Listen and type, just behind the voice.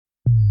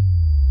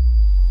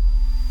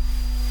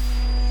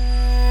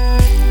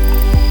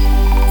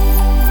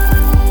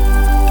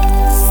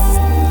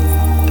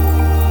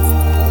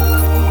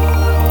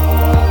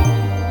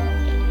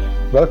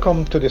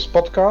Welcome to this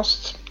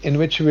podcast in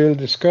which we'll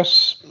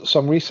discuss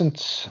some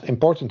recent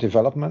important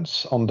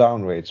developments on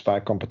down rates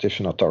by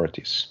competition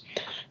authorities.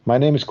 My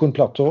name is Koen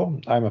Plateau.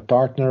 I'm a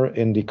partner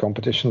in the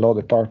Competition Law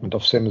Department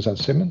of Simmons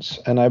 & Simmons,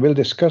 and I will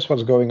discuss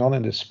what's going on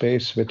in this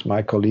space with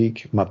my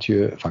colleague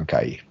Mathieu Van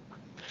Caille.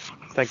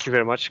 Thank you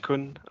very much,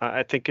 Koen.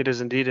 I think it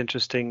is indeed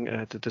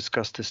interesting to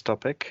discuss this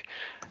topic.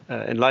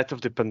 In light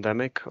of the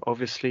pandemic,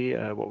 obviously,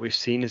 what we've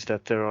seen is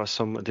that there are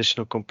some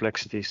additional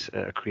complexities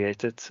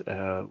created,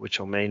 which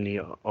are mainly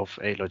of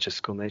a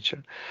logistical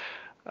nature.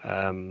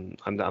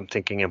 I'm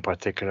thinking in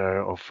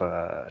particular of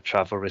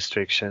travel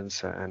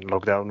restrictions and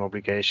lockdown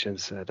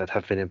obligations that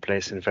have been in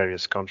place in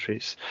various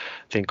countries.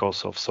 Think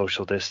also of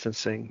social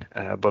distancing,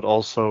 but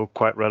also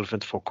quite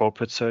relevant for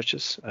corporate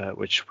searches,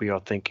 which we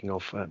are thinking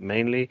of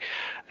mainly,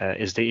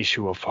 is the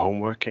issue of home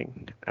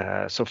working.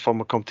 So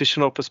from a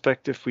competition law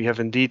perspective, we have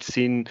indeed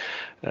seen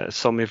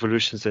some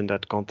evolutions in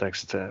that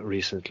context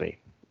recently.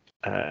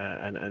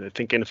 And I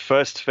think in the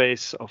first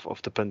phase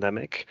of the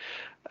pandemic,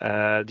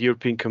 the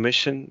European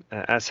Commission,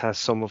 as has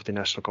some of the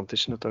national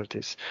competition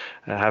authorities,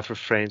 have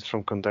refrained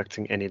from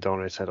conducting any down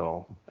rates at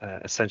all,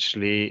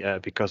 essentially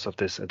because of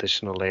this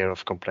additional layer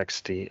of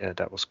complexity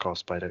that was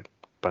caused by the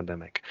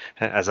pandemic.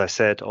 As I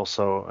said,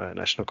 also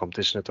national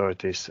competition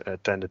authorities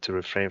tended to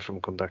refrain from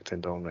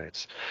conducting down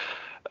rates.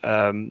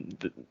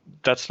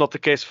 That's not the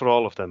case for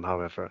all of them,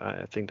 however.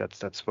 I think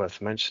that's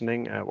worth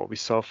mentioning. What we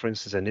saw, for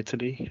instance, in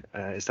Italy,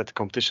 is that the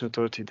competition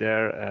authority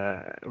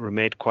there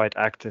remained quite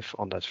active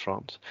on that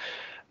front.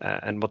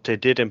 And what they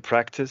did in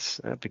practice,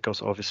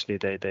 because obviously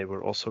they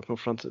were also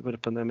confronted with a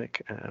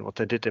pandemic, and what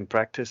they did in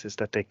practice is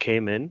that they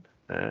came in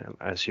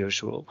as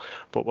usual,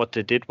 but what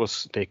they did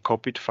was they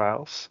copied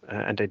files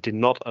and they did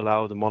not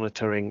allow the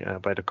monitoring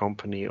by the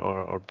company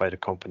or by the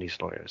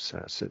company's lawyers.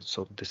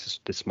 So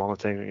this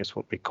monitoring is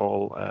what we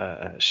call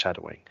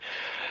shadowing.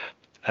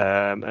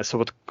 And so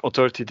what the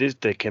authority did,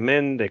 they came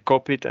in, they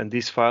copied, and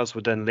these files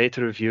were then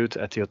later reviewed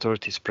at the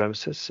authority's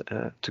premises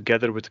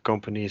together with the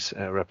company's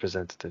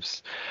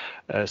representatives.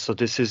 So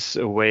this is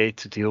a way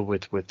to deal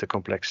with the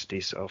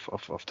complexities of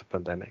the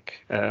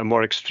pandemic. A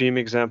more extreme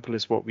example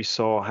is what we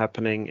saw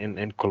happening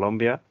in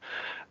Colombia,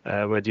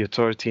 where the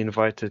authority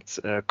invited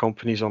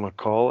companies on a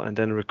call and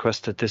then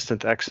requested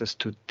distant access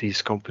to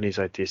these companies'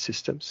 IT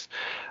systems.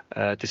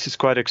 This is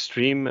quite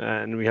extreme,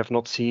 and we have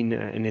not seen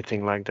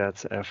anything like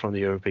that from the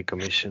European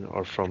Commission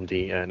or from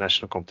the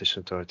national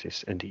competition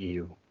authorities in the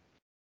EU.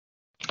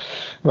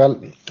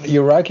 Well,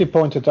 you rightly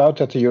pointed out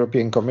that the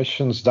European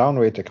Commission's down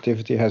rate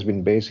activity has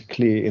been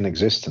basically in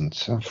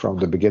existence from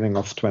the beginning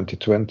of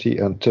 2020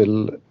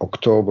 until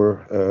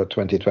October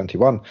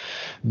 2021.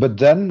 But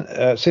then,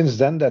 since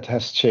then, that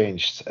has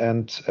changed.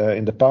 And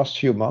in the past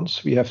few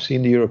months, we have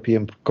seen the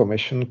European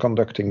Commission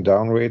conducting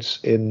down rates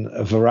in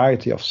a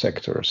variety of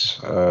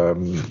sectors,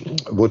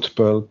 wood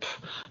pulp,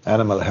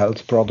 animal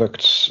health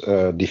products,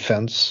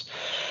 defense.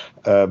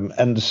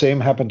 And the same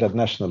happened at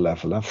national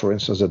level. For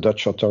instance, the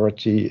Dutch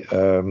authority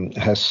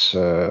has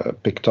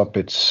picked up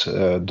its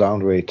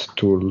down rate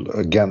tool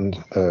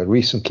again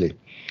recently.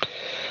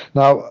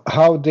 Now,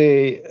 how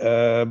they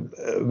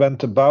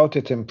went about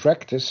it in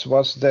practice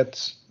was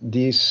that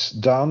these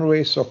down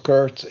rates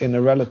occurred in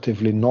a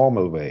relatively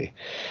normal way,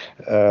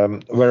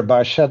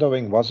 whereby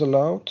shadowing was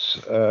allowed,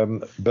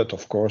 but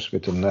of course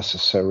with the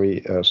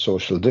necessary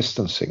social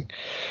distancing.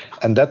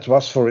 And that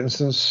was, for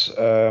instance,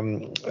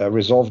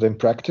 resolved in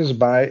practice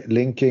by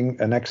linking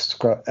an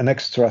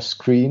extra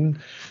screen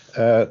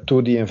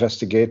to the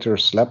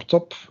investigator's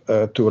laptop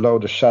to allow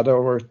the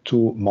shadower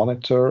to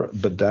monitor,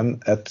 but then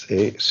at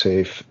a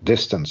safe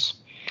distance.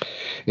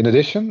 In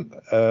addition,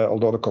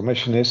 although the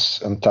Commission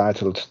is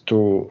entitled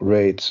to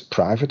rate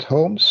private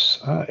homes,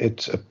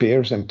 it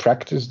appears in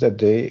practice that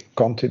they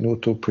continue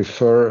to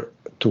prefer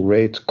to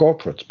rate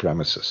corporate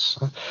premises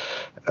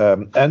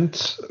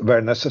and, where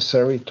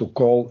necessary, to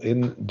call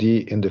in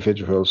the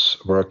individuals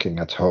working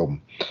at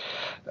home.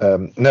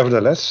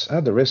 Nevertheless,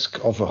 the risk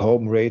of a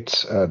home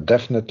rate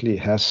definitely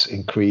has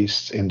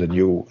increased in the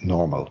new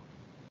normal.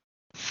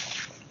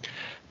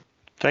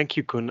 Thank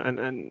you, Koen.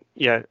 And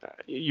yeah,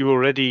 you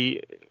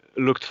already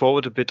looked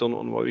forward a bit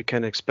on what we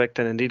can expect,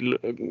 and indeed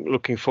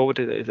looking forward,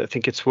 I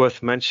think it's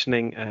worth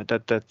mentioning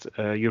that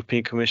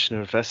European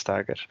Commissioner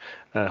Vestager,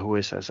 who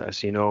is,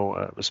 as you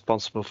know,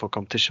 responsible for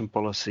competition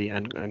policy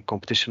and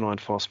competition law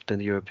enforcement in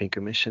the European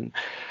Commission,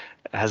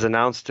 has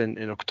announced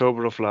in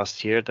October of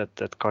last year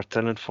that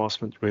cartel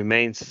enforcement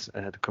remains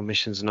the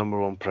Commission's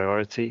 #1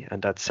 priority,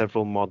 and that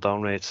several more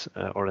down rates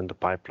are in the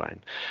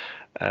pipeline.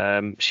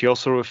 She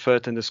also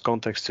referred in this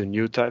context to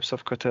new types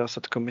of cartels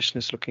that the Commission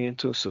is looking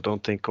into. So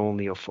don't think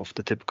only of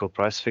the typical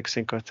price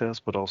fixing cartels,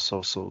 but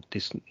also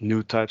these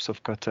new types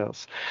of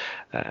cartels.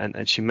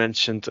 And she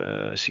mentioned,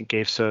 she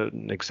gave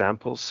certain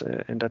examples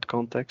in that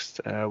context.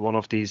 One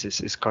of these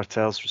is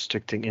cartels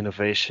restricting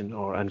innovation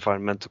or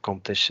environmental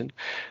competition.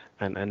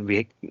 and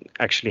we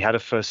actually had a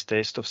first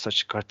taste of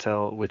such a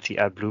cartel with the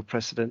AdBlue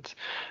precedent,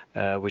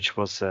 which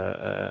was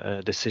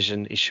a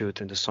decision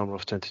issued in the summer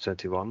of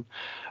 2021.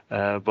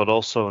 But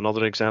also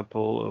another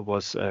example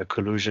was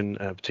collusion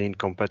between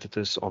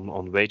competitors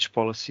on wage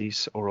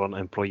policies or on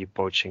employee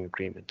poaching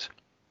agreement.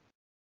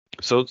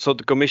 So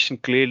the Commission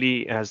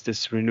clearly has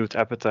this renewed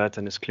appetite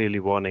and is clearly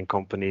warning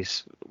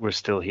companies, we're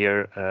still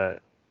here,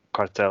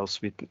 cartels,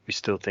 we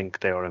still think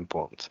they are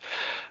important.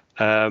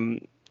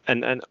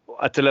 And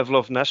at the level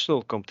of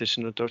national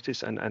competition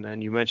authorities,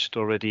 and you mentioned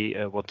already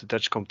what the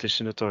Dutch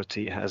Competition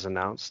Authority has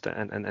announced,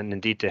 and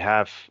indeed they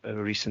have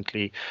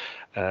recently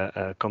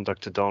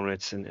conducted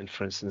downrates in,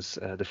 for instance,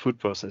 the food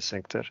processing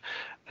sector,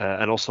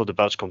 and also the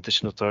Belgian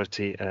Competition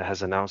Authority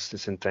has announced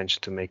its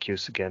intention to make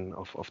use again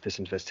of this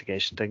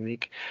investigation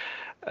technique.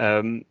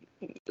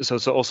 So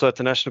also at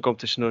the national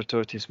competition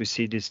authorities, we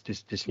see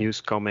this news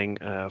coming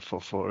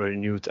for a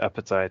renewed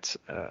appetite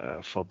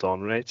for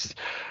downrates.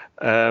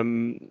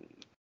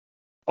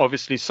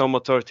 Obviously, some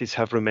authorities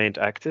have remained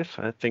active.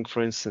 I think,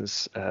 for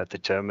instance, the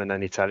German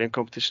and Italian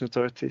competition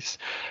authorities,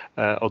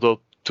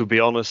 although to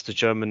be honest, the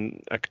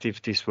German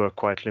activities were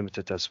quite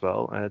limited as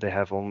well. They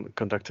have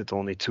conducted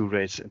only 2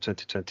 raids in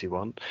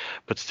 2021,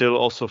 but still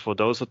also for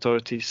those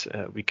authorities,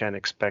 we can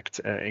expect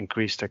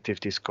increased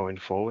activities going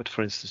forward.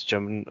 For instance,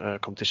 German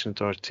Competition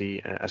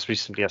Authority, as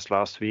recently as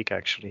last week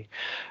actually,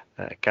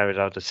 carried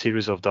out a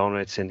series of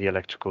downraids in the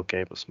electrical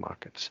cables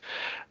markets.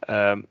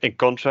 In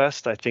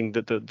contrast, I think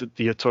that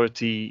the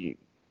authority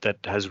that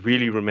has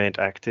really remained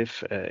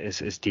active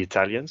is the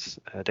Italians.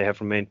 They have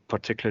remained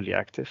particularly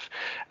active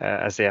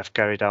as they have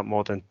carried out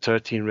more than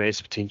 13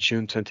 raids between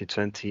June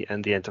 2020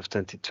 and the end of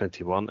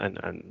 2021,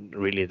 and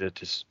really there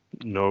is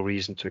no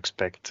reason to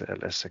expect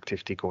less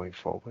activity going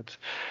forward.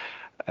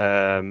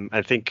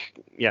 I think,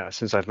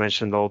 since I've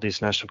mentioned all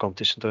these national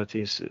competition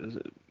authorities,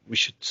 we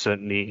should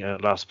certainly,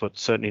 last but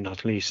certainly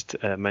not least,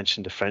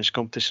 mention the French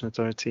Competition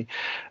Authority,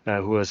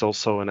 who has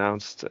also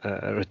announced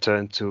a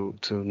return to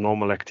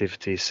normal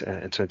activities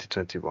in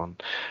 2021.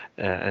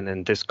 And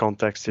in this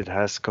context, it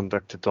has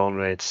conducted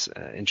downraids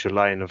in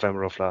July and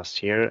November of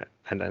last year,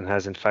 and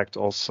has in fact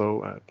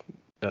also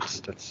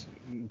that's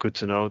good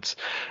to note,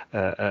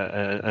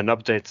 an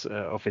update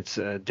of its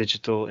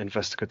digital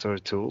investigatory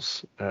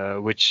tools,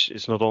 which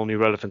is not only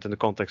relevant in the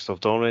context of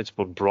downraids,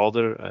 but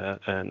broader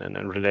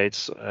and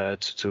relates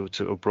to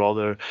a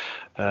broader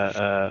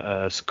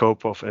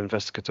scope of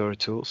investigatory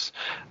tools.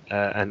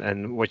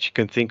 And what you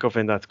can think of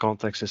in that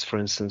context is, for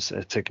instance,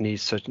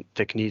 techniques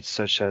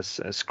such as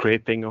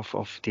scraping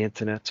of the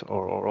internet,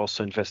 or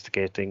also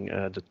investigating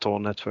the Tor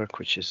network,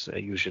 which is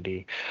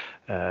usually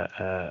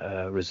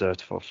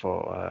reserved for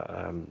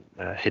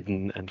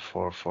hidden and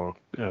for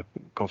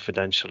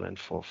confidential and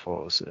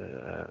for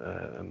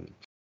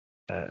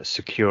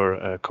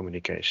secure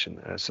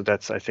communication. So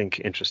that's, I think,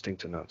 interesting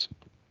to note.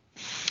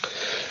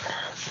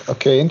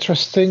 Okay,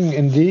 interesting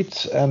indeed.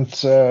 And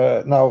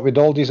now with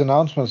all these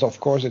announcements, of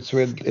course,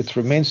 it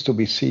remains to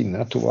be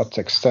seen to what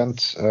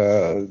extent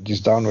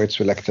these downraids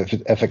will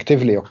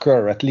effectively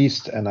occur, at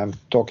least, and I'm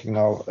talking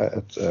now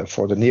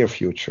for the near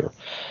future.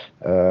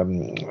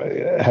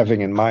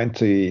 Having in mind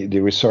the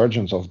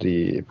resurgence of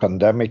the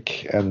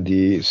pandemic and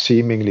the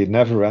seemingly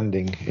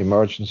never-ending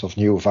emergence of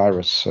new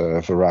virus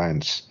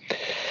variants.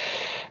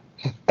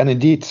 And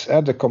indeed,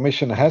 the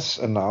Commission has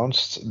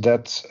announced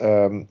that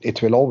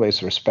it will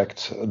always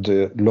respect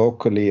the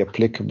locally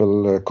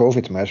applicable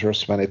COVID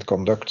measures when it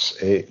conducts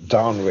a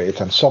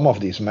downraid. And some of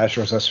these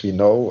measures, as we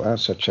know,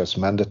 such as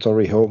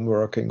mandatory home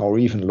working or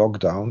even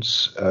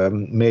lockdowns,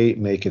 may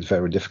make it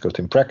very difficult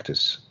in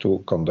practice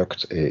to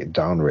conduct a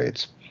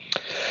downraid.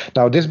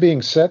 Now, this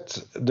being said,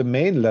 the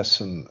main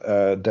lesson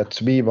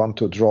that we want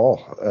to draw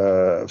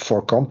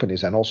for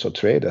companies and also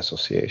trade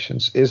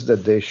associations is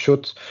that they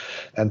should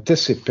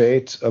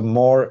anticipate a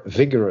more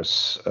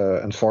vigorous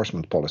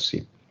enforcement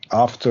policy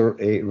after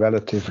a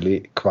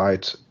relatively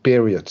quiet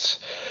period.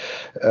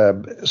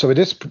 So it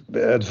is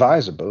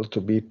advisable to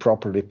be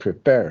properly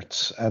prepared,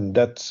 and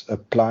that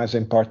applies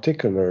in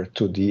particular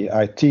to the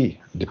IT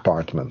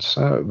departments,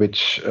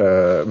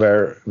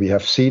 where we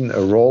have seen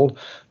a role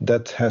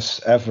that has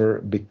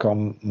ever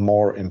become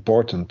more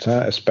important,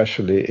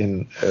 especially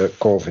in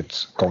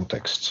COVID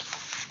contexts.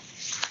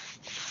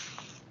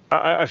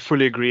 I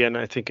fully agree, and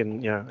I think,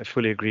 I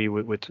fully agree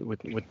with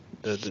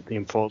the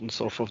importance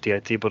of the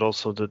IT, but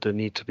also the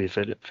need to be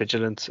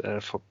vigilant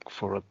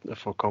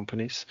for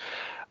companies.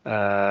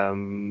 I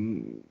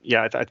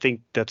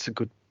think that's a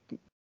good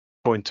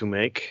point to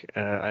make,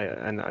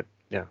 I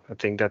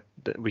think that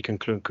we can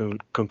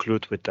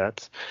conclude with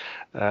that.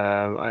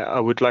 I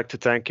would like to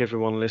thank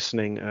everyone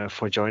listening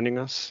for joining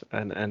us,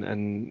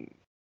 and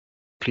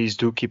please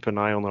do keep an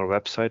eye on our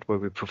website, where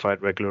we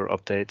provide regular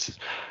updates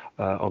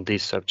on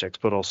these subjects,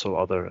 but also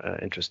other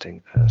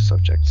interesting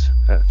subjects.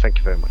 Thank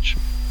you very much.